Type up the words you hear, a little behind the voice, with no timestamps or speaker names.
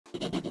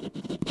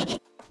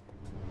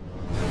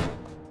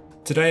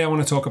Today I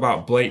want to talk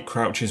about Blake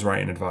Crouch's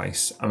writing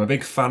advice. I'm a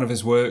big fan of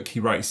his work.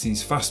 He writes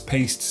these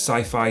fast-paced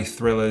sci-fi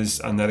thrillers,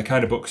 and they're the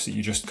kind of books that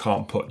you just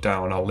can't put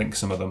down. I'll link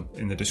some of them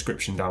in the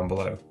description down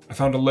below. I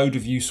found a load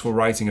of useful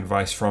writing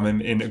advice from him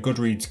in a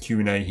Goodreads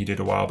Q&A he did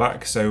a while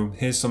back, so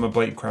here's some of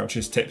Blake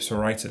Crouch's tips for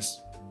writers.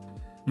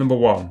 Number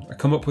 1, I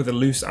come up with a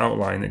loose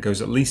outline that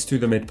goes at least through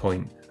the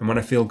midpoint, and when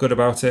I feel good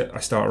about it, I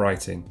start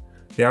writing.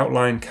 The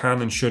outline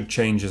can and should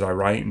change as I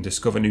write and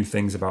discover new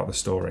things about the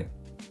story.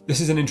 This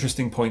is an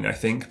interesting point, I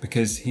think,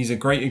 because he's a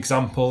great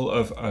example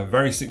of a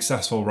very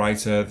successful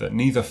writer that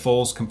neither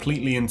falls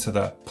completely into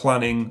the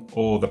planning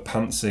or the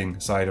pantsing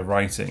side of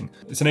writing.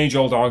 It's an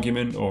age-old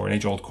argument or an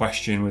age-old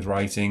question with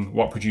writing: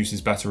 what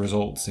produces better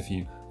results, if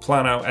you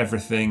plan out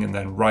everything and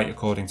then write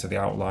according to the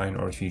outline,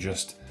 or if you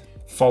just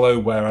follow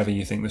wherever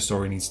you think the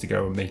story needs to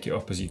go and make it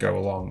up as you go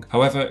along.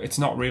 However, it's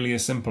not really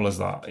as simple as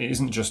that. It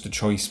isn't just a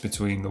choice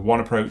between the one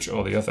approach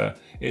or the other,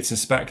 it's a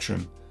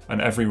spectrum. And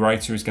every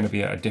writer is going to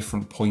be at a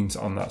different point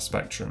on that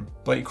spectrum.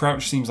 Blake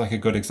Crouch seems like a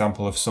good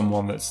example of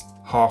someone that's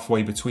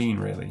halfway between,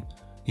 really.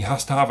 He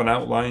has to have an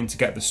outline to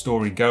get the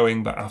story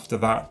going, but after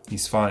that,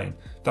 he's fine.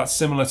 That's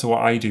similar to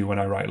what I do when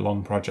I write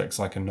long projects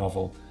like a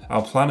novel.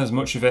 I'll plan as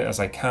much of it as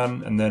I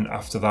can, and then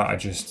after that I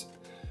just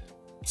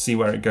see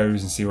where it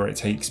goes and see where it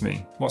takes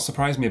me. What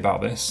surprised me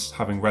about this,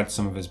 having read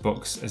some of his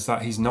books, is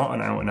that he's not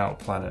an out-and-out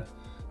planner.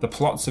 The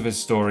plots of his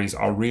stories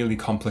are really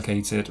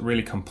complicated,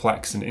 really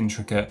complex and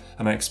intricate,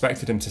 and I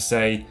expected him to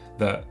say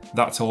that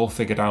that's all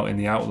figured out in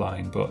the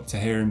outline, but to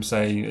hear him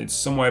say it's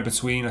somewhere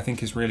between, I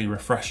think is really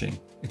refreshing.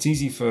 It's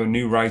easy for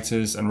new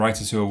writers and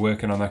writers who are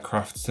working on their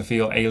craft to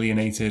feel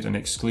alienated and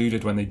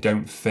excluded when they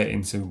don't fit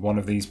into one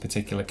of these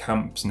particular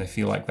camps and they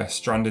feel like they're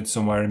stranded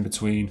somewhere in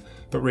between,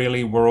 but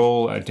really we're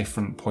all at a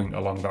different point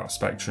along that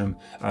spectrum,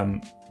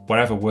 and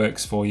whatever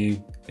works for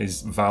you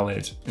is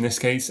valid. In this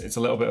case, it's a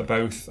little bit of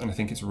both, and I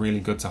think it's really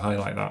good to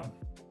highlight that.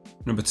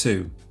 Number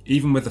 2,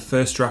 even with the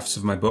first drafts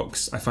of my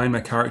books, I find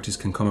my characters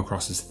can come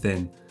across as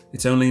thin.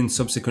 It's only in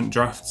subsequent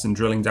drafts and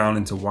drilling down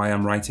into why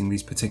I'm writing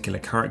these particular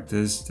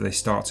characters do they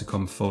start to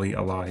come fully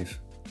alive.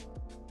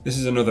 This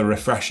is another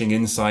refreshing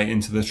insight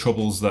into the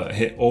troubles that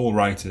hit all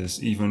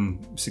writers, even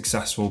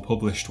successful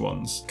published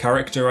ones.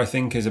 Character, I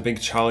think, is a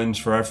big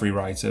challenge for every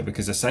writer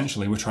because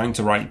essentially we're trying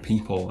to write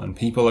people, and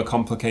people are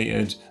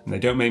complicated and they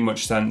don't make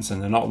much sense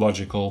and they're not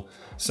logical,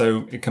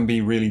 so it can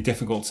be really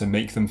difficult to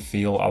make them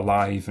feel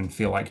alive and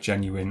feel like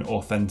genuine,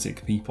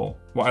 authentic people.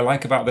 What I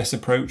like about this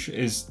approach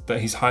is that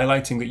he's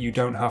highlighting that you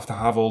don't have to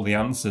have all the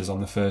answers on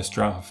the first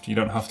draft. You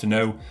don't have to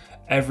know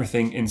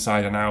everything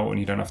inside and out, and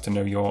you don't have to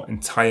know your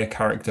entire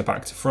character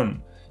back to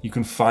front. You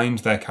can find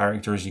their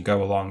character as you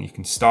go along. You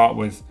can start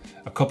with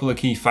a couple of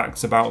key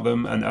facts about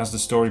them, and as the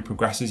story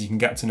progresses you can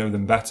get to know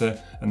them better,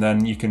 and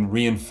then you can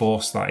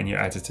reinforce that in your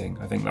editing.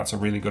 I think that's a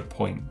really good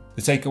point.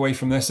 The takeaway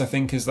from this, I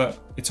think, is that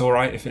it's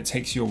alright if it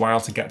takes you a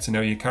while to get to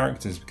know your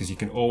characters, because you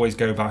can always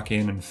go back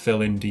in and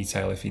fill in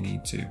detail if you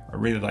need to. I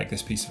really like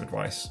this piece of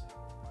advice.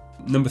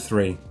 Number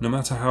 3, no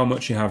matter how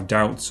much you have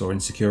doubts or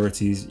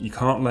insecurities, you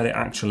can't let it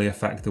actually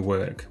affect the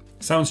work.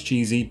 It sounds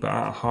cheesy, but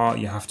at heart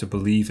you have to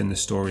believe in the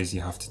stories you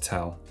have to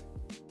tell.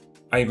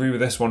 I agree with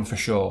this one for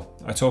sure.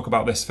 I talk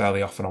about this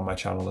fairly often on my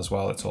channel as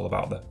well. It's all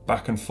about the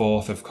back and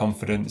forth of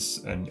confidence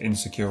and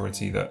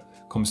insecurity that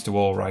comes to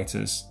all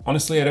writers.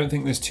 Honestly, I don't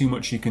think there's too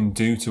much you can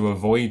do to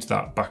avoid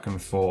that back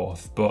and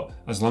forth, but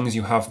as long as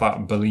you have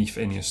that belief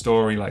in your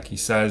story, like he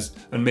says,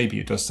 and maybe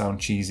it does sound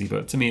cheesy,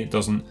 but to me it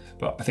doesn't,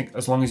 but I think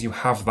as long as you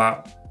have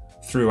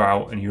that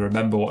throughout and you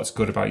remember what's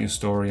good about your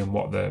story and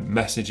what the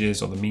message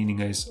is or the meaning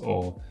is,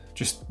 or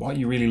just what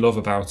you really love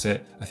about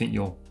it, I think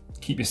you'll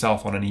keep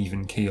yourself on an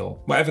even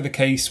keel. Whatever the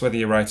case, whether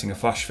you're writing a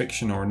flash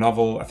fiction or a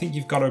novel, I think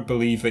you've got to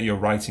believe that you're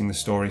writing the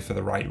story for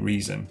the right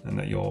reason and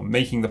that you're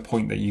making the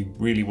point that you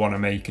really want to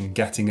make and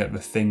getting at the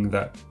thing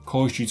that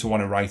caused you to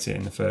want to write it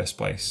in the first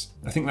place.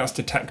 I think that's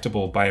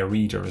detectable by a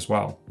reader as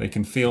well. They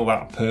can feel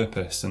that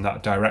purpose and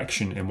that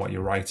direction in what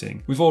you're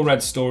writing. We've all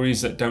read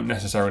stories that don't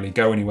necessarily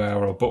go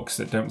anywhere, or books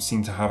that don't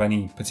seem to have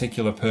any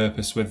particular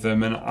purpose with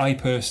them, and I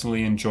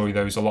personally enjoy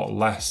those a lot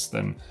less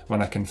than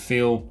when I can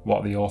feel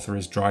what the author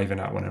is driving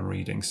at when I'm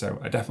reading. So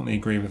I definitely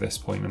agree with this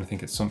point, and I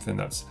think it's something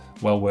that's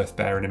well worth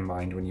bearing in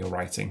mind when you're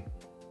writing.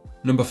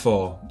 Number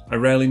 4, I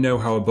rarely know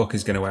how a book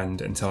is going to end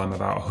until I'm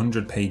about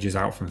 100 pages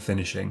out from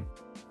finishing.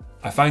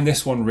 I find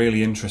this one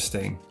really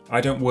interesting.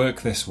 I don't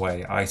work this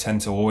way. I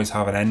tend to always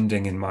have an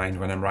ending in mind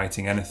when I'm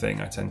writing anything.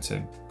 That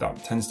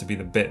tends to be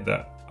the bit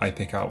that I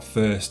pick out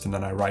first and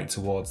then I write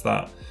towards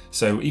that.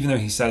 So even though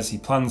he says he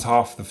plans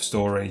half the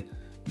story,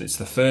 it's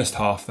the first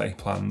half that he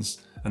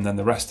plans, and then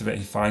the rest of it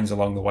he finds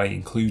along the way,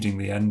 including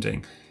the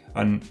ending.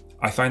 And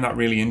I find that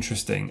really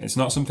interesting. It's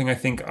not something I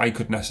think I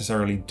could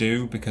necessarily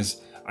do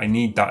because I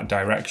need that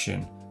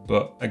direction.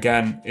 But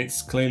again,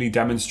 it's clearly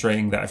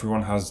demonstrating that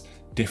everyone has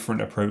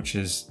different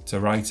approaches to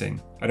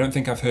writing. I don't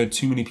think I've heard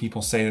too many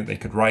people say that they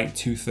could write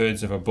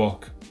 2/3 of a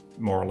book,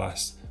 more or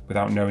less,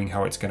 without knowing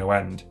how it's going to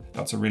end.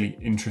 That's a really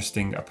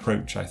interesting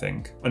approach, I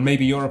think. And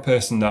maybe you're a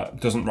person that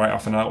doesn't write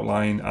off an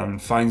outline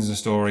and finds the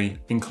story,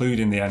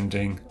 including the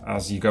ending,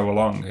 as you go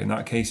along. In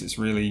that case, it's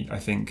really, I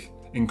think,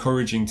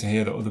 encouraging to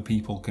hear that other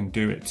people can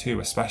do it too,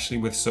 especially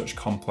with such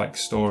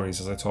complex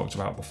stories as I talked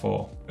about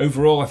before.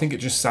 Overall, I think it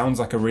just sounds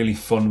like a really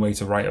fun way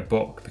to write a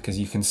book, because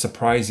you can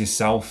surprise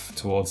yourself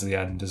towards the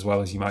end as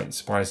well as you might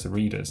surprise the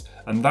readers,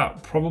 and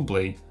that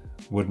probably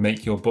would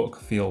make your book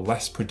feel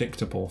less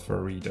predictable for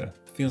a reader.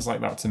 Feels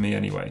like that to me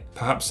anyway.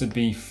 Perhaps there'd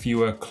be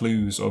fewer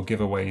clues or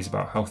giveaways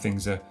about how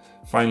things are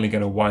finally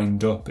going to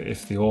wind up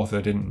if the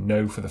author didn't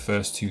know for the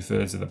first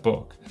 2/3 of the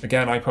book.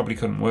 Again, I probably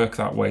couldn't work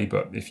that way,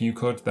 but if you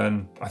could,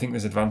 then I think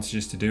there's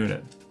advantages to doing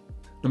it.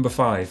 Number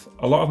 5,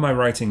 a lot of my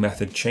writing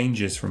method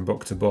changes from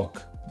book to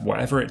book,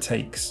 whatever it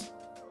takes.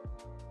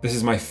 This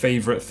is my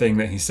favourite thing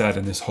that he said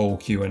in this whole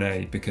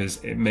Q&A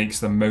because it makes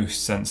the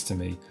most sense to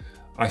me.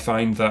 I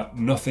find that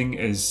nothing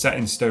is set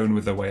in stone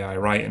with the way I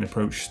write and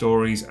approach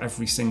stories.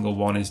 Every single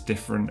one is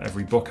different.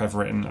 Every book I've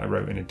written, I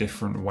wrote in a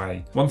different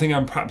way. One thing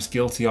I'm perhaps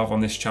guilty of on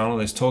this channel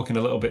is talking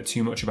a little bit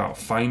too much about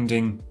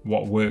finding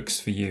what works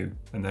for you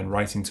and then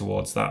writing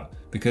towards that.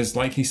 Because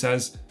like he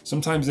says,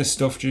 sometimes this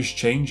stuff just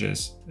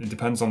changes. It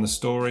depends on the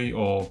story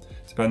or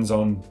depends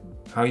on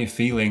how you're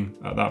feeling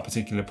at that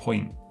particular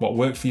point. What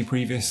worked for you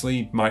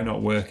previously might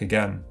not work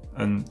again.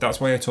 And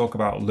that's why I talk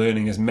about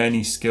learning as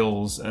many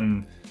skills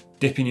and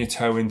dipping your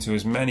toe into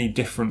as many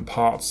different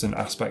parts and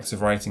aspects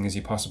of writing as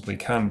you possibly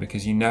can,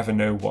 because you never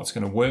know what's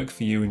going to work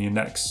for you in your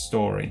next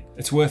story.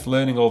 It's worth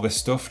learning all this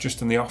stuff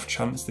just on the off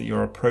chance that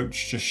your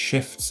approach just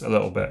shifts a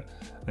little bit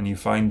and you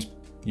find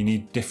you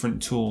need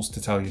different tools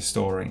to tell your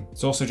story.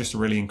 It's also just a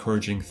really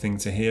encouraging thing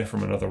to hear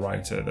from another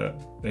writer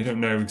that they don't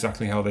know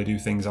exactly how they do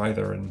things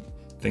either and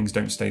things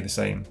don't stay the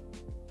same.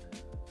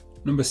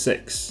 Number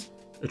 6,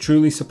 a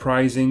truly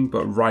surprising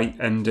but right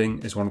ending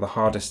is one of the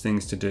hardest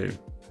things to do.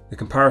 The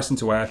comparison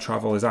to air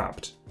travel is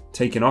apt.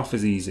 Taking off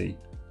is easy.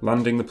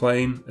 Landing the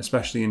plane,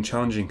 especially in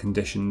challenging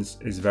conditions,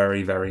 is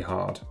very, very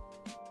hard.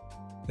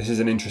 This is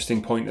an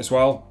interesting point as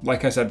well.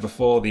 Like I said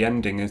before, the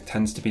ending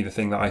tends to be the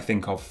thing that I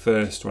think of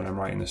first when I'm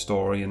writing a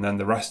story, and then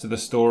the rest of the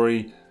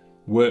story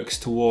works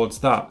towards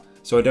that.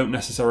 So I don't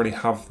necessarily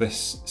have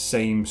this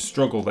same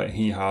struggle that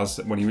he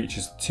has when he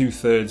reaches the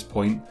 2/3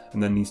 point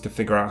and then needs to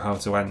figure out how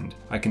to end.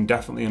 I can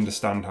definitely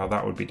understand how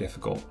that would be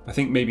difficult. I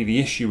think maybe the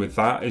issue with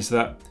that is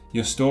that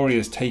your story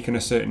has taken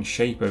a certain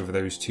shape over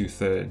those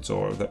 2/3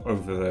 or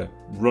over the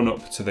run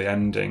up to the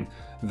ending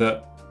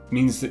that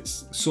means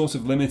it's sort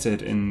of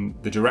limited in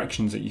the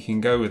directions that you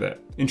can go with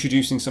it.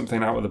 Introducing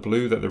something out of the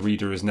blue that the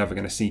reader is never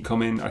going to see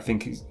coming, I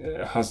think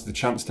it has the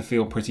chance to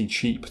feel pretty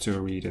cheap to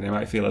a reader. They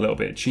might feel a little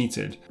bit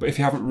cheated. But if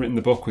you haven't written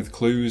the book with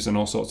clues and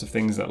all sorts of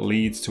things that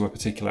leads to a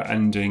particular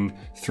ending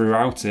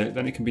throughout it,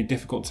 then it can be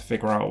difficult to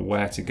figure out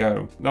where to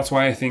go. That's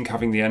why I think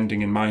having the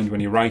ending in mind when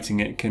you're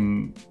writing it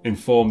can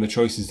inform the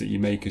choices that you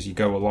make as you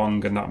go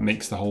along, and that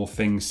makes the whole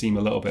thing seem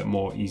a little bit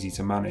more easy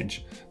to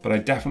manage. But I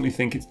definitely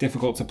think it's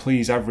difficult to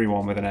please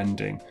everyone with an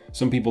ending.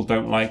 Some people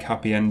don't like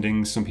happy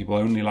endings, some people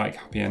only like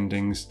happy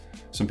endings.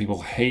 Some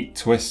people hate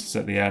twists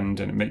at the end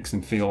and it makes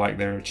them feel like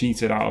they're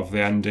cheated out of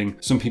the ending.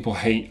 Some people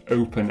hate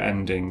open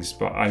endings,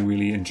 but I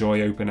really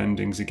enjoy open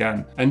endings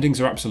again.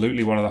 Endings are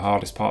absolutely one of the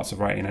hardest parts of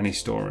writing any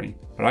story.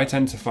 But I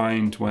tend to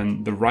find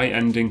when the right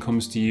ending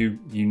comes to you,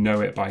 you know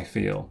it by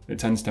feel. It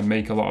tends to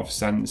make a lot of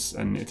sense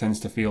and it tends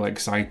to feel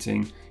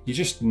exciting. You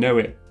just know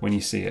it when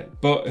you see it.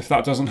 But if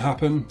that doesn't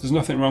happen, there's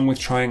nothing wrong with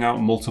trying out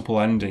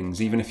multiple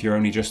endings, even if you're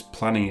only just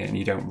planning it and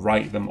you don't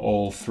write them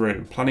all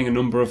through. Planning a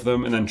number of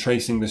them and then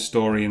tracing the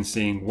story and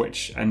seeing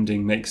which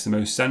ending makes the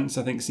most sense,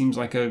 I think seems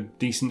like a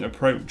decent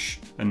approach,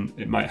 and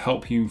it might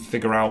help you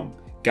figure out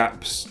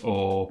gaps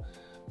or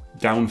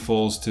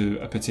downfalls to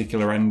a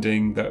particular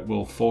ending that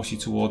will force you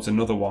towards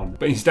another one.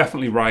 But he's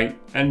definitely right.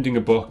 Ending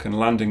a book and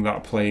landing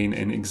that plane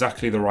in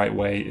exactly the right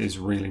way is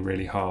really,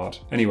 really hard.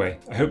 Anyway,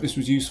 I hope this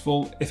was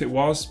useful. If it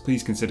was,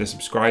 please consider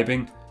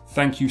subscribing.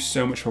 Thank you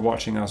so much for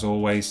watching as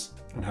always,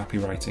 and happy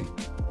writing.